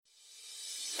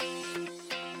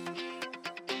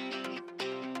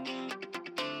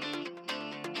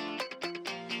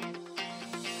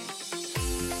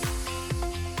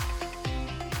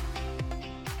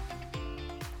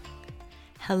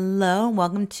Hello, and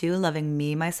welcome to Loving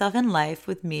Me, Myself, and Life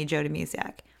with me, Jody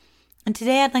Musiak. And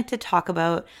today I'd like to talk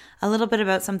about a little bit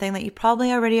about something that you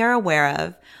probably already are aware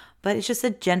of, but it's just a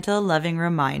gentle, loving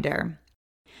reminder.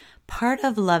 Part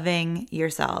of loving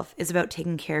yourself is about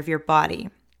taking care of your body.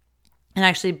 And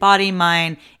actually body,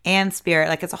 mind, and spirit,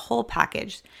 like it's a whole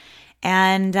package.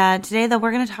 And today, though,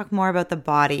 we're going to talk more about the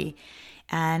body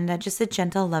and just a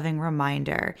gentle, loving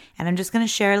reminder. And I'm just going to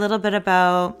share a little bit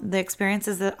about the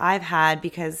experiences that I've had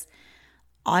because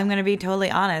I'm going to be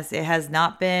totally honest. It has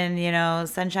not been,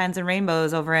 sunshines and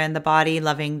rainbows over in the body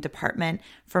loving department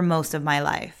for most of my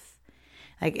life.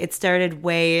 Like it started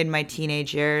way in my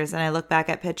teenage years and I look back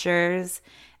at pictures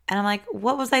and I'm like,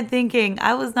 what was I thinking?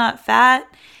 I was not fat,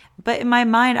 but in my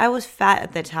mind, I was fat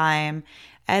at the time.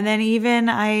 And then even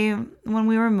when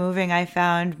we were moving, I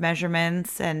found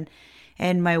measurements and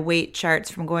my weight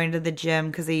charts from going to the gym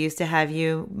because they used to have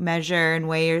you measure and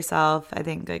weigh yourself, I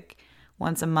think like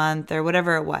once a month or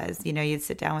whatever it was. You'd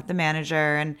sit down with the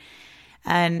manager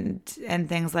and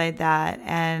things like that.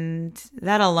 And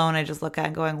that alone, I just look at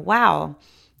and going, wow,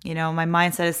 my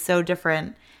mindset is so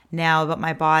different now about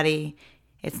my body.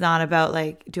 It's not about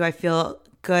like, do I feel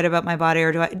good about my body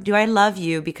or do I love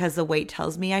you because the weight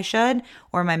tells me I should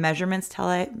or my measurements tell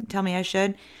me I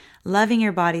should? Loving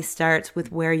your body starts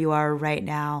with where you are right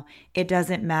now. It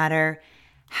doesn't matter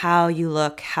how you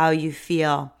look, how you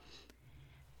feel.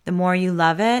 The more you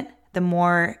love it, the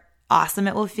more awesome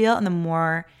it will feel and the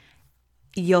more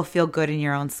you'll feel good in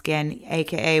your own skin,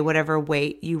 aka whatever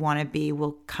weight you want to be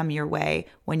will come your way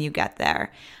when you get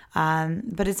there.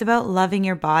 But it's about loving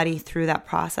your body through that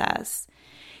process.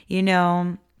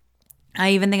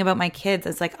 I even think about my kids.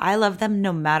 It's like, I love them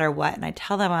no matter what. And I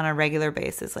tell them on a regular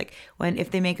basis, like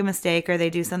if they make a mistake or they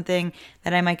do something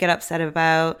that I might get upset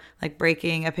about, like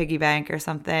breaking a piggy bank or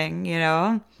something,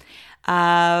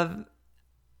 I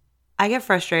get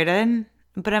frustrated,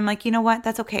 but I'm like, you know what?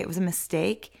 That's okay. It was a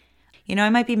mistake. I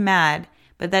might be mad,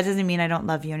 but that doesn't mean I don't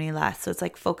love you any less. So it's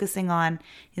like focusing on,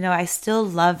 I still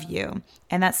love you.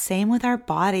 And that's same with our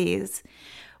bodies.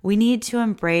 We need to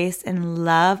embrace and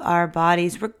love our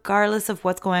bodies regardless of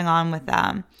what's going on with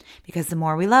them. Because the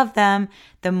more we love them,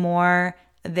 the more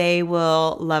they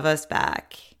will love us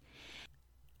back.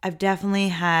 I've definitely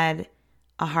had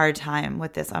a hard time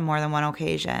with this on more than one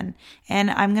occasion. And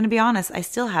I'm going to be honest, I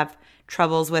still have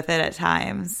troubles with it at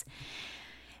times.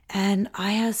 And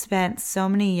I have spent so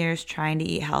many years trying to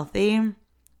eat healthy.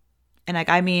 And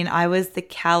I was the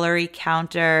calorie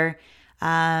counter,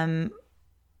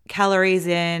 calories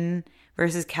in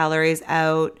versus calories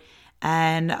out.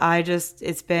 And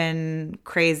it's been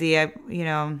crazy.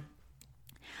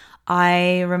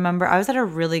 I remember I was at a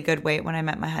really good weight when I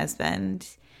met my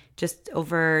husband just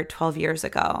over 12 years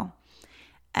ago.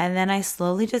 And then I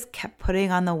slowly just kept putting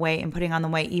on the weight,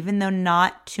 even though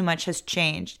not too much has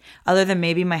changed, other than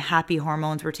maybe my happy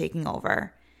hormones were taking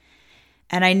over.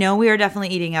 And I know we are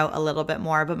definitely eating out a little bit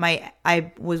more, but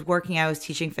I was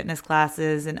teaching fitness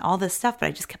classes and all this stuff, but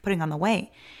I just kept putting on the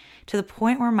weight to the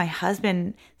point where my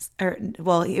husband, it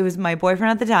was my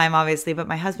boyfriend at the time, obviously, but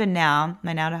my husband now,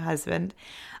 my now husband,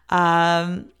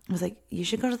 was like, you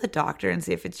should go to the doctor and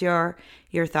see if it's your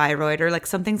thyroid or like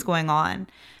something's going on.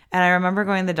 And I remember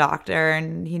going to the doctor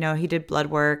and, he did blood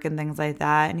work and things like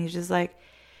that. And he's just like,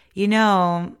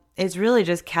 it's really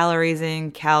just calories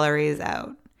in, calories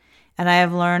out. And I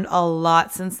have learned a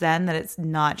lot since then that it's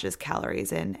not just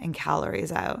calories in and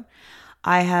calories out.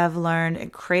 I have learned a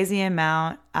crazy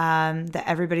amount that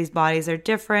everybody's bodies are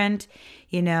different,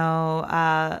 and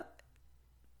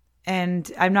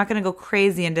I'm not going to go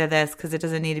crazy into this because it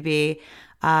doesn't need to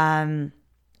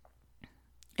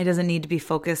be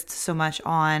focused so much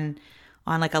on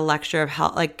like a lecture of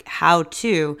how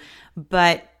to,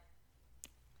 but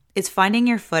it's finding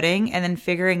your footing and then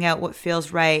figuring out what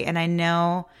feels right. And I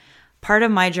know part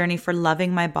of my journey for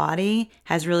loving my body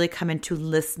has really come into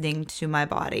listening to my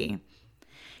body.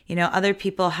 Other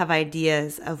people have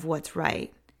ideas of what's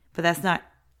right, but that's not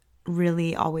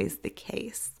really always the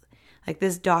case. Like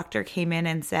this doctor came in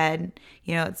and said,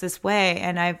 it's this way.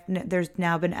 And there's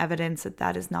now been evidence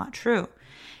that is not true.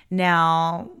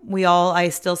 Now I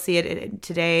still see it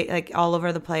today, like all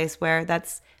over the place where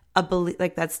that's a belief,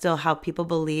 like that's still how people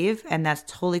believe. And that's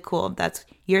totally cool. If that's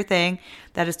your thing,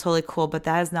 that is totally cool. But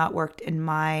that has not worked in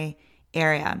my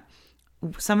area.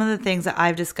 Some of the things that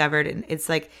I've discovered, and it's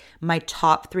like my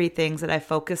top 3 things that I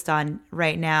focused on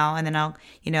right now. And then I'll,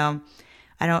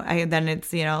 then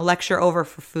it's, lecture over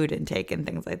for food intake and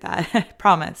things like that. I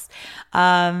promise.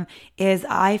 Is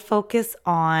I focus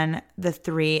on the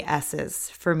 3 S's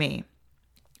for me.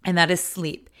 And that is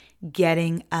sleep,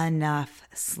 getting enough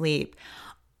sleep.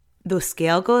 The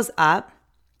scale goes up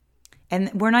And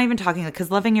we're not even talking,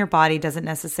 because loving your body doesn't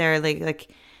necessarily,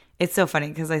 like, it's so funny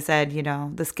because I said,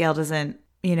 the scale doesn't,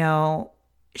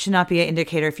 should not be an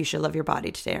indicator if you should love your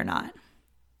body today or not.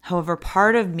 However,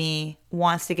 part of me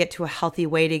wants to get to a healthy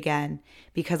weight again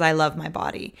because I love my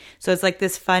body. So it's like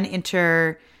this fun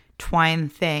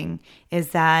intertwined thing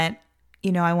is that,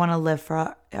 I want to live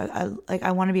for,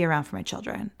 I want to be around for my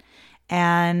children,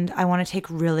 and I want to take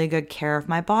really good care of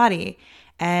my body.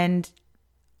 And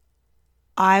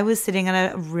I was sitting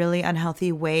at a really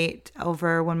unhealthy weight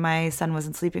over when my son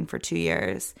wasn't sleeping for 2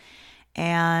 years.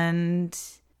 And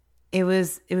it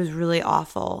was really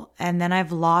awful. And then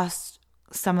I've lost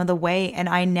some of the weight, and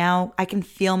I can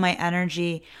feel my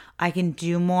energy. I can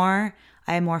do more.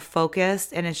 I am more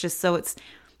focused. And it's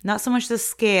not so much the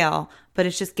scale, but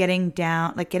it's just getting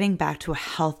back to a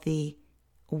healthy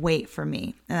weight for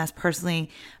me. And that's personally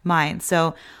mine.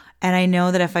 So, and I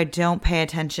know that if I don't pay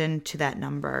attention to that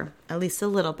number, at least a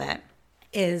little bit,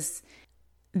 is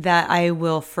that I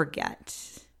will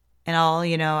forget. And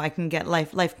I can get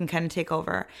life can kind of take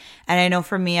over. And I know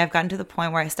for me, I've gotten to the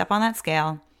point where I step on that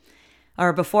scale,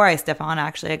 or before I step on,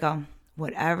 actually, I go,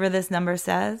 whatever this number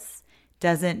says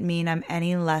doesn't mean I'm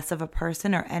any less of a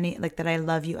person or that I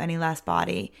love you any less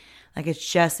body. Like,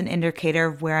 it's just an indicator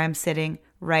of where I'm sitting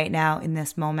right now in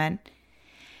this moment.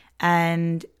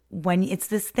 And when it's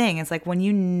this thing, it's like when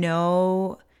you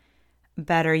know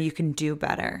better, you can do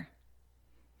better.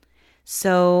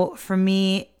 So for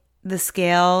me, the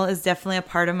scale is definitely a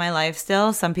part of my life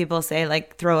still. Some people say,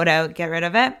 like, throw it out, get rid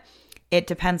of it. It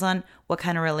depends on what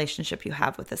kind of relationship you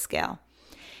have with the scale.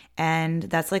 And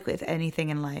that's like with anything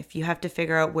in life. You have to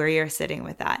figure out where you're sitting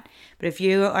with that. But if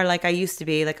you are like I used to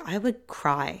be, like, I would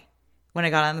cry when I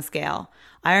got on the scale.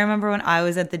 I remember when I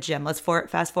was at the gym,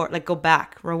 fast forward, like go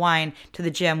back, rewind to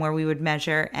the gym where we would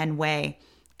measure and weigh.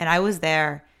 And I was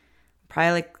there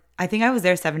probably I think I was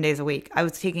there 7 days a week. I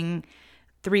was taking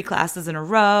 3 classes in a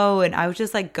row, and I was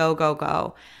just like, go, go,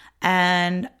 go.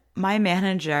 And my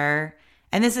manager,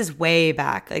 and this is way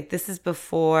back, like this is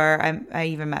before I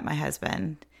even met my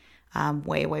husband,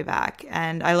 way, way back.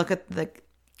 And I look at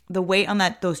the weight on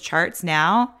those charts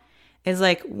now is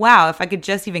like, wow, if I could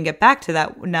just even get back to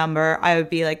that number, I would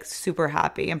be like super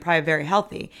happy and probably very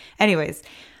healthy. Anyways,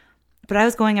 but I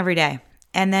was going every day.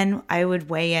 And then I would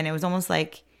weigh in. It was almost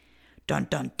like, dun,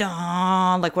 dun,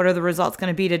 dun. Like, what are the results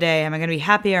going to be today? Am I going to be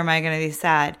happy or am I going to be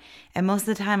sad? And most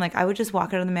of the time, like, I would just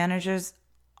walk out of the manager's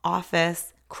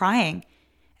office crying.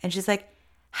 And she's like,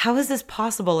 how is this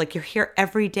possible? Like, you're here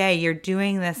every day. You're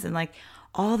doing this and like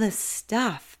all this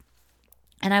stuff.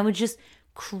 And I would just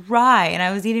cry, and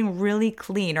I was eating really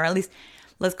clean, or at least,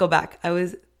 let's go back. I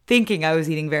was thinking I was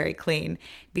eating very clean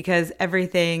because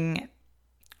everything,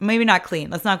 maybe not clean.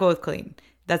 Let's not go with clean.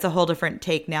 That's a whole different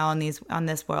take now on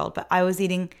this world. But I was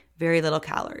eating very little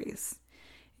calories,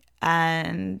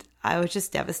 and I was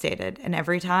just devastated. And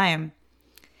every time,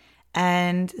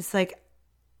 and it's like,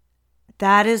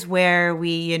 that is where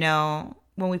we,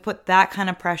 when we put that kind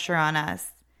of pressure on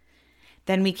us,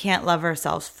 then we can't love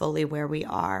ourselves fully where we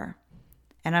are.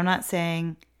 And I'm not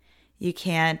saying you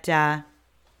can't, step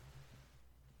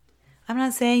on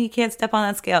that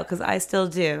scale, because I still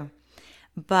do.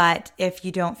 But if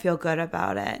you don't feel good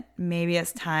about it, maybe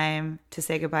it's time to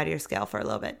say goodbye to your scale for a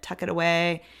little bit. Tuck it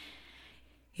away,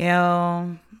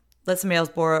 let somebody else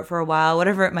borrow it for a while,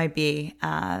 whatever it might be,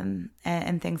 and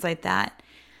things like that.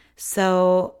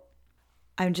 So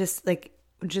I'm just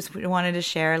wanted to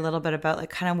share a little bit about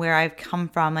like kind of where I've come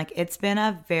from. Like, it's been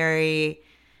a very,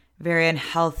 very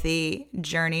unhealthy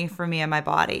journey for me and my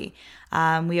body.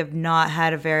 We have not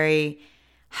had a very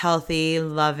healthy,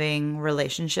 loving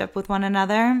relationship with one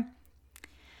another.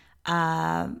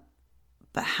 But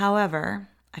however,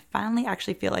 I finally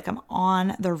actually feel like I'm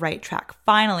on the right track.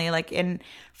 Finally, like in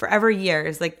forever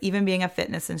years, like even being a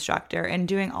fitness instructor and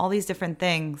doing all these different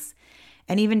things,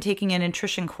 and even taking a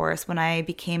nutrition course when I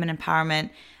became an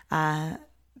empowerment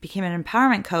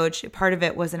coach. Part of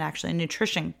it was actually a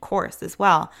nutrition course as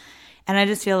well. And I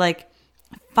just feel like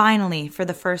finally, for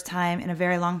the first time in a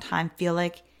very long time, feel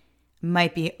like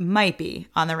might be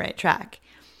on the right track.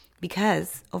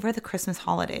 Because over the Christmas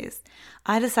holidays,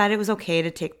 I decided it was okay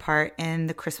to take part in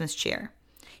the Christmas cheer.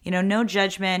 No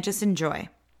judgment, just enjoy.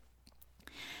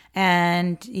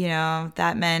 And,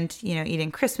 that meant,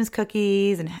 eating Christmas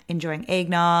cookies and enjoying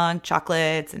eggnog,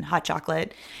 chocolates and hot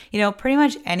chocolate, pretty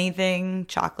much anything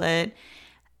chocolate.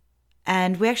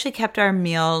 And we actually kept our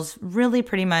meals really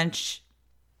pretty much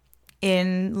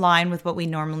in line with what we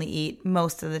normally eat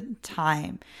most of the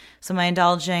time. So my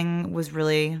indulging was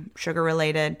really sugar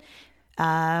related,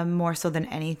 more so than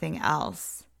anything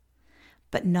else.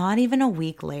 But not even a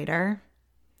week later,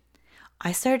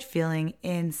 I started feeling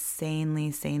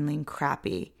insanely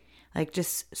crappy, like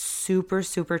just super,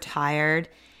 super tired.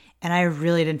 And I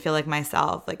really didn't feel like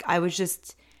myself. Like I was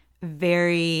just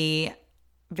very,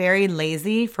 very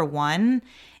lazy for one,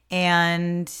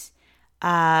 and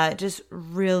just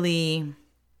really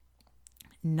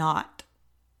not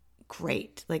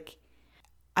great. Like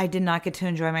I did not get to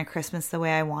enjoy my Christmas the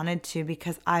way I wanted to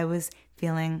because I was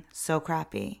feeling so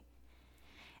crappy.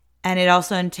 And it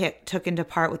also took into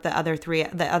part with the other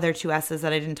two S's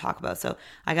that I didn't talk about. So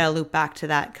I got to loop back to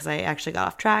that because I actually got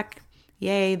off track.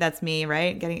 Yay, that's me,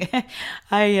 right?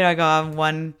 I go on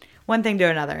one thing to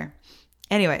another.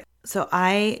 Anyway, so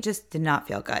I just did not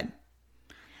feel good.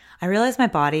 I realized my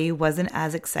body wasn't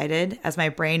as excited as my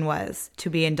brain was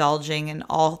to be indulging in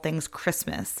all things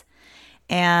Christmas.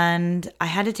 And I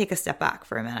had to take a step back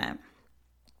for a minute.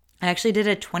 I actually did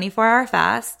a 24-hour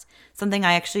fast, something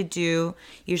I actually do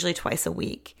usually twice a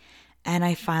week. And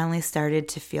I finally started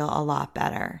to feel a lot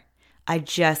better. I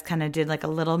just kind of did like a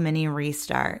little mini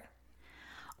restart.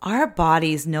 Our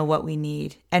bodies know what we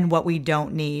need and what we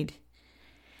don't need.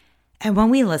 And when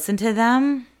we listen to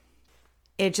them,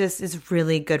 it just is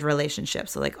really good relationship.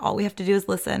 So like all we have to do is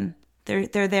listen.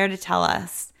 They're there to tell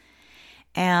us.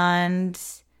 And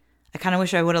I kind of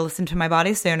wish I would have listened to my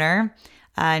body sooner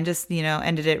and just,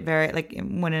 ended it very, like, it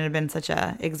wouldn't have been such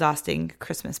a exhausting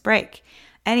Christmas break.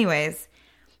 Anyways,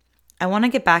 I want to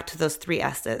get back to those 3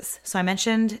 S's. So I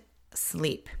mentioned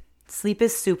sleep. Sleep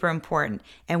is super important.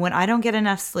 And when I don't get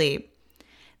enough sleep,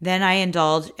 then I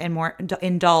indulge in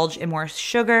more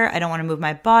sugar. I don't want to move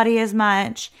my body as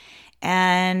much.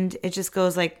 And it just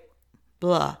goes like,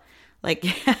 blah, like,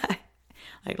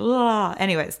 like, blah.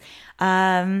 Anyways,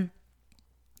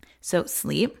 so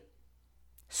sleep,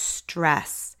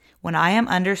 stress. When I am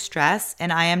under stress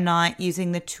and I am not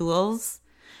using the tools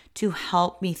to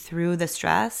help me through the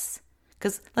stress,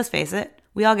 because let's face it,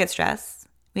 we all get stress.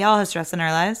 We all have stress in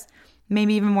our lives,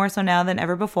 maybe even more so now than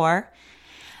ever before.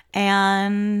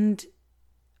 And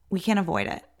we can't avoid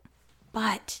it.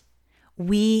 But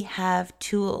we have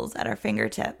tools at our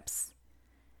fingertips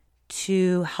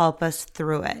to help us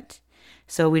through it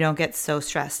so we don't get so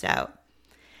stressed out.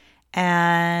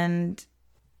 And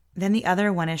then the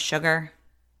other one is sugar.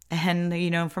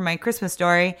 And, for my Christmas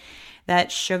story,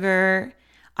 that sugar,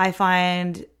 I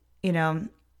find,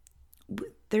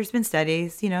 there's been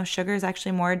studies, sugar is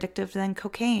actually more addictive than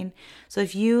cocaine. So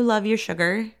if you love your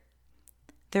sugar,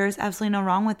 there's absolutely no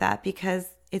wrong with that because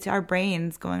it's our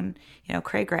brains going,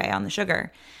 cray-cray on the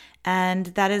sugar. And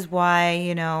that is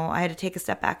why, I had to take a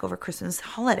step back over Christmas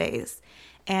holidays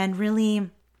and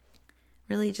really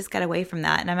just get away from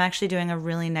that. And I'm actually doing a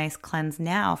really nice cleanse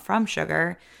now from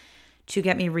sugar to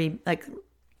get me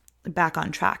back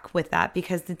on track with that,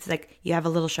 because it's like you have a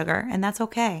little sugar and that's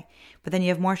okay. But then you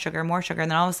have more sugar, and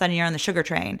then all of a sudden you're on the sugar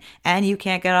train and you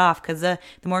can't get off because the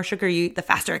more sugar you eat, the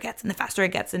faster it gets and the faster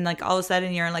it gets. And like all of a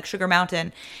sudden you're in like sugar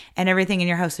mountain and everything in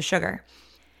your house is sugar.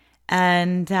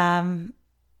 And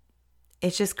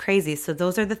it's just crazy. So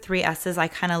those are the 3 S's I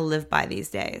kind of live by these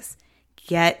days.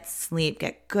 Get sleep,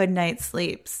 get good night's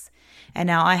sleeps. And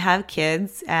now I have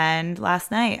kids, and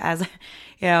last night, as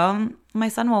my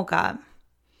son woke up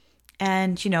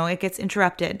and, it gets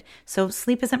interrupted. So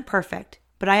sleep isn't perfect,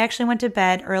 but I actually went to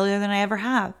bed earlier than I ever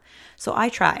have. So I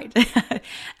tried.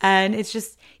 And it's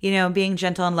just, being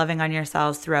gentle and loving on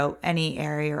yourselves throughout any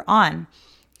area you're on.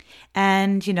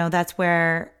 And, that's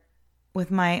where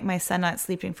with my son not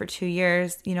sleeping for 2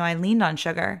 years, I leaned on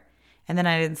sugar and then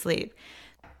I didn't sleep.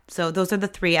 So those are the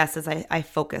 3 S's I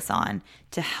focus on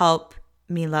to help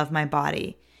me love my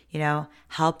body,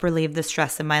 help relieve the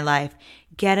stress in my life,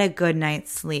 get a good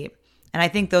night's sleep. And I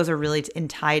think those are really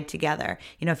tied together.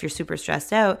 If you're super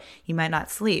stressed out, you might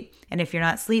not sleep. And if you're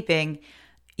not sleeping,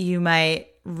 you might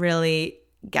really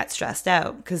get stressed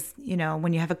out because,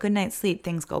 when you have a good night's sleep,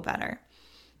 things go better.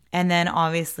 And then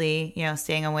obviously,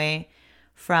 staying away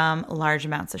from large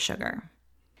amounts of sugar.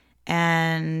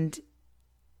 And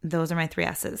those are my 3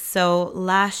 S's. So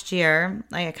last year,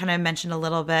 I kind of mentioned a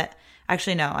little bit.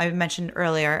 Actually, no, I mentioned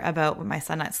earlier about my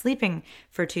son not sleeping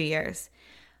for 2 years.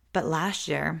 But last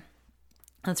year,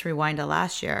 let's rewind to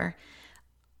last year,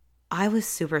 I was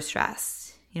super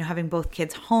stressed, having both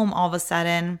kids home all of a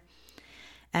sudden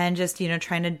and just,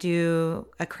 trying to do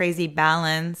a crazy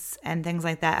balance and things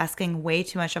like that, asking way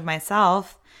too much of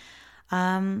myself.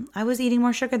 I was eating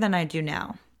more sugar than I do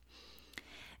now.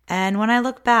 And when I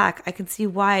look back, I can see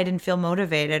why I didn't feel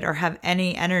motivated or have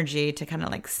any energy to kind of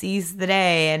like seize the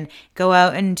day and go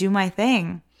out and do my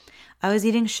thing. I was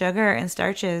eating sugar and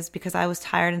starches because I was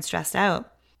tired and stressed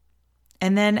out.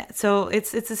 And then, so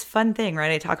it's this fun thing,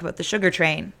 right? I talk about the sugar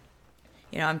train.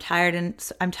 I'm tired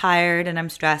and I'm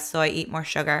stressed, so I eat more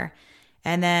sugar.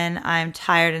 And then I'm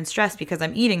tired and stressed because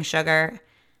I'm eating sugar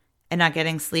and not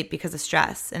getting sleep because of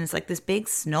stress. And it's like this big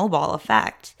snowball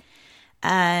effect.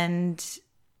 And,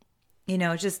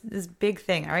 it's just this big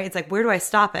thing, all right? It's like, where do I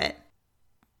stop it?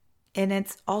 And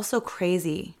it's also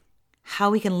crazy how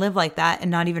we can live like that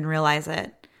and not even realize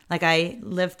it. Like I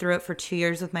lived through it for 2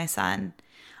 years with my son.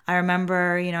 I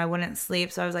remember, I wouldn't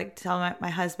sleep. So I was like telling my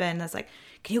husband, I was like,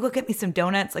 can you go get me some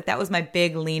donuts? Like that was my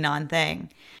big lean on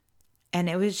thing. And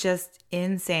it was just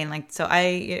insane. Like, so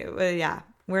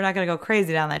we're not going to go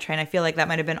crazy down that train. I feel like that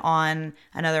might have been on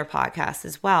another podcast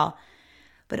as well.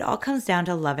 But it all comes down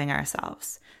to loving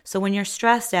ourselves. So when you're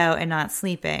stressed out and not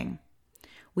sleeping,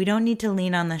 we don't need to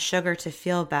lean on the sugar to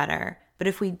feel better. But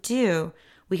if we do,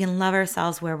 we can love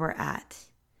ourselves where we're at.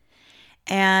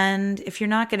 And if you're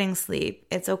not getting sleep,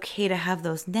 it's okay to have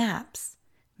those naps.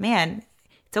 Man,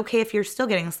 it's okay if you're still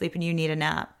getting sleep and you need a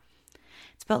nap.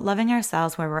 It's about loving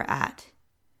ourselves where we're at.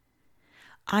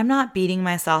 I'm not beating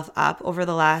myself up over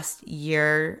the last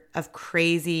year of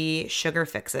crazy sugar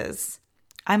fixes.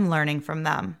 I'm learning from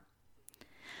them.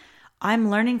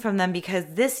 I'm learning from them because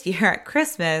this year at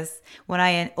Christmas, when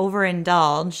I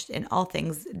overindulged in all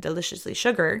things deliciously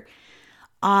sugar,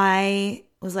 I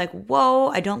was like, whoa,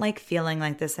 I don't like feeling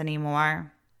like this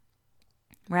anymore,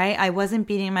 right? I wasn't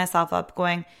beating myself up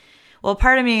going, well,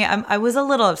 part of me, I was a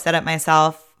little upset at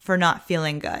myself for not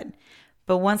feeling good.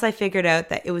 But once I figured out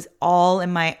that it was all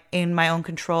in my own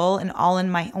control and all in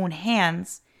my own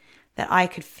hands, that I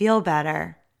could feel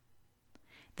better,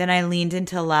 then I leaned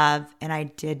into love and I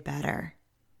did better.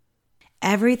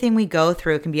 Everything we go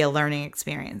through can be a learning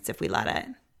experience if we let it.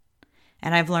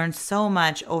 And I've learned so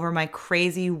much over my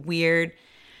crazy, weird,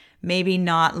 maybe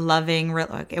not loving,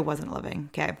 it wasn't loving,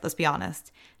 okay, let's be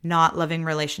honest, not loving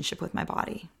relationship with my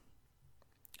body.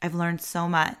 I've learned so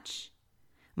much.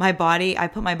 I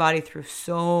put my body through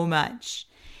so much,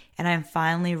 and I'm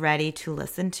finally ready to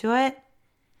listen to it.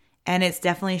 And it's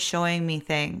definitely showing me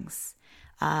things,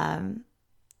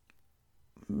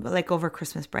 like over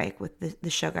Christmas break with the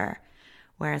sugar,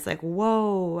 where it's like,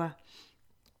 whoa.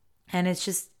 And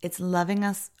it's loving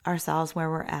ourselves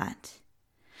where we're at.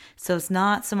 So it's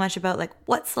not so much about like,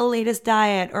 what's the latest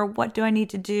diet or what do I need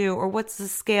to do or what's the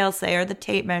scale say or the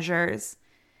tape measures.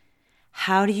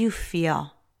 How do you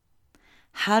feel?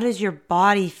 How does your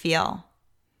body feel?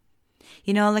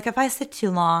 Like if I sit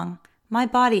too long, my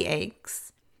body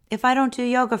aches. If I don't do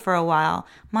yoga for a while,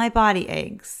 my body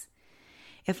aches.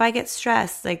 If I get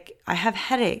stressed, like I have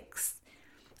headaches.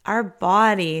 Our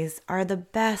bodies are the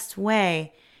best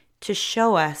way to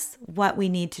show us what we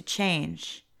need to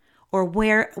change or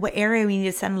what area we need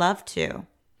to send love to.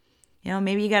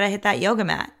 Maybe you got to hit that yoga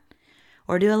mat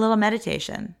or do a little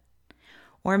meditation.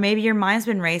 Or maybe your mind's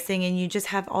been racing and you just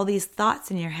have all these thoughts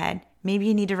in your head. Maybe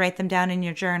you need to write them down in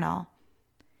your journal.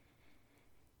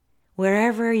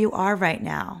 Wherever you are right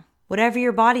now, whatever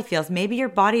your body feels, maybe your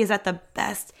body is at the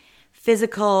best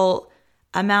physical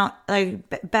amount,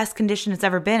 like best condition it's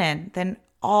ever been in, then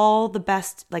all the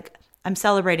best, like I'm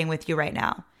celebrating with you right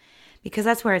now because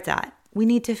that's where it's at. We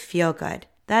need to feel good.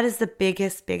 That is the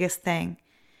biggest thing.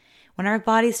 When our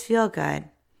bodies feel good,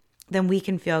 then we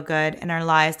can feel good and our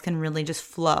lives can really just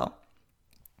flow.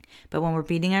 But when we're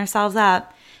beating ourselves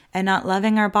up and not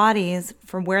loving our bodies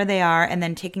for where they are and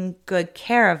then taking good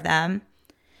care of them,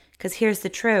 because here's the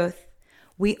truth,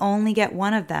 we only get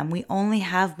one of them. We only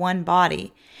have one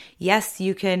body. Yes,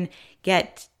 you can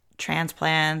get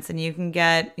transplants and you can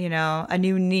get, a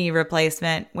new knee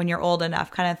replacement when you're old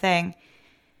enough kind of thing.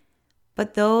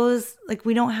 But those,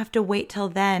 we don't have to wait till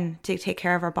then to take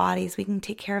care of our bodies. We can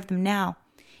take care of them now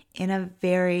in a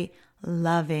very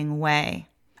loving way.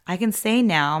 I can say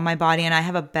now my body and I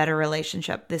have a better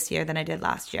relationship this year than I did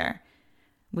last year,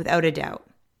 without a doubt.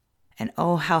 And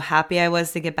oh, how happy I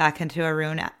was to get back into a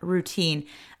routine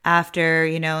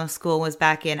after, school was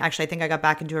back in. Actually, I think I got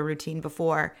back into a routine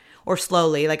before, or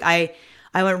slowly. I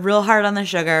went real hard on the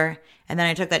sugar and then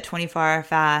I took that 24-hour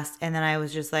fast and then I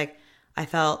was just like, I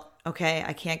felt, okay,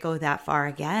 I can't go that far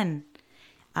again.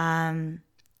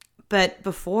 But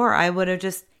before I would have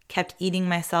just kept eating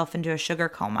myself into a sugar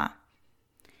coma.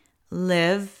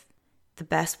 Live the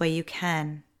best way you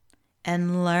can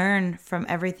and learn from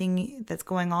everything that's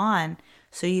going on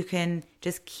so you can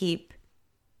just keep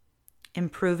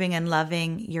improving and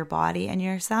loving your body and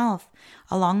yourself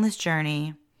along this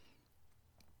journey.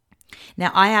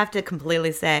 Now, I have to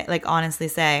completely say, honestly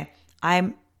say,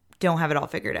 I don't have it all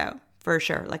figured out for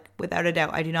sure. Without a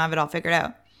doubt, I do not have it all figured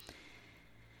out.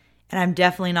 And I'm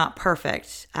definitely not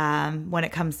perfect when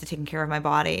it comes to taking care of my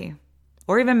body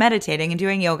or even meditating and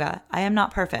doing yoga. I am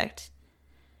not perfect.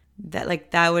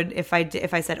 That would, if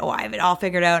I said, oh, I have it all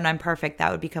figured out and I'm perfect,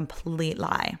 that would be a complete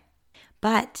lie.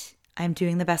 But I'm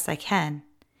doing the best I can.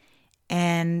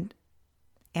 And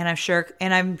I sure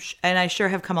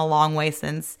have come a long way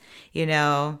since,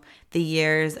 the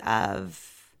years of,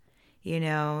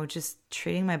 just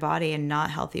treating my body in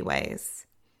not healthy ways.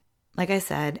 Like I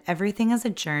said, everything is a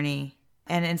journey,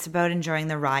 and it's about enjoying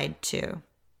the ride too.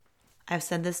 I've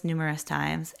said this numerous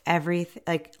times.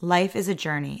 Life is a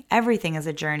journey. Everything is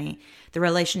a journey. The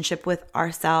relationship with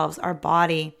ourselves, our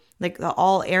body,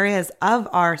 all areas of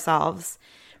ourselves,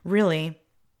 really,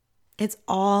 it's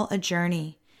all a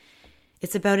journey.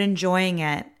 It's about enjoying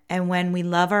it. And when we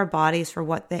love our bodies for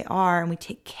what they are and we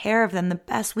take care of them the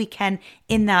best we can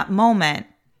in that moment,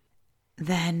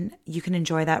 then you can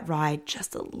enjoy that ride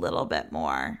just a little bit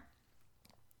more.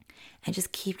 And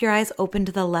just keep your eyes open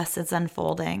to the lessons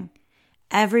unfolding.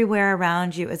 Everywhere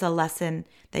around you is a lesson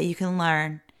that you can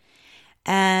learn.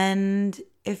 And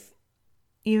if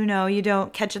you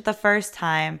don't catch it the first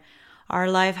time, our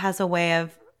life has a way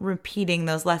of repeating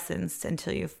those lessons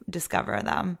until you discover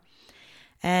them.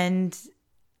 And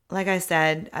like I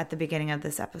said at the beginning of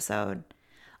this episode,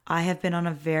 I have been on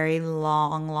a very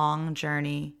long, long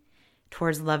journey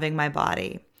towards loving my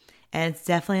body. And it's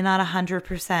definitely not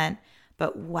 100%,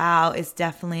 but wow, it's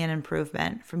definitely an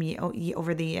improvement from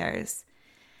over the years.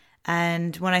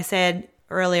 And when I said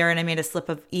earlier, and I made a slip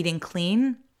of eating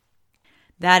clean,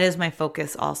 that is my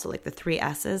focus also, like the 3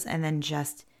 S's, and then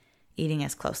just eating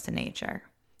as close to nature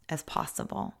as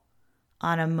possible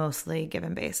on a mostly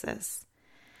given basis.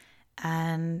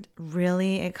 And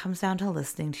really, it comes down to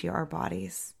listening to your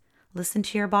bodies. Listen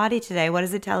to your body today. What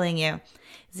is it telling you?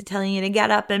 Is it telling you to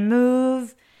get up and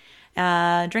move,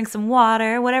 drink some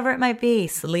water, whatever it might be?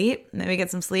 Sleep, maybe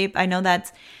get some sleep. I know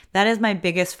that is my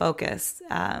biggest focus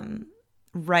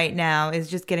right now, is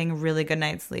just getting really good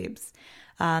night's sleeps.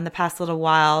 The past little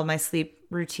while, my sleep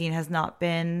routine has not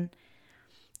been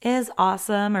as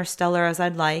awesome or stellar as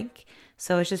I'd like.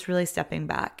 So it's just really stepping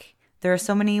back. There are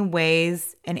so many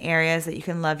ways and areas that you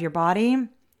can love your body.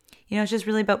 It's just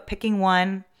really about picking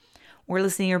one or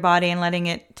listening to your body and letting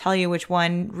it tell you which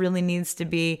one really needs to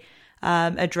be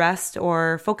addressed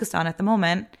or focused on at the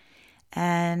moment.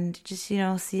 And just,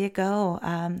 see it go,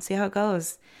 see how it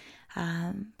goes.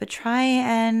 But try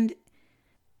and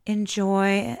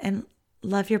enjoy and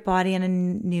love your body in a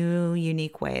new,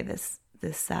 unique way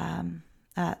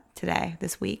today,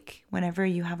 this week, whenever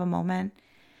you have a moment.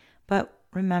 But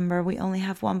remember, we only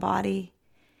have one body.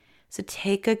 So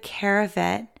take good care of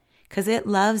it, because it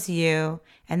loves you.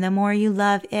 And the more you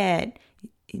love it,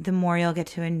 the more you'll get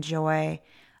to enjoy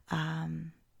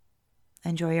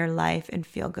your life and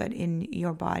feel good in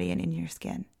your body and in your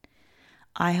skin.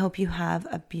 I hope you have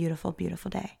a beautiful, beautiful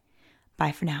day.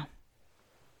 Bye for now.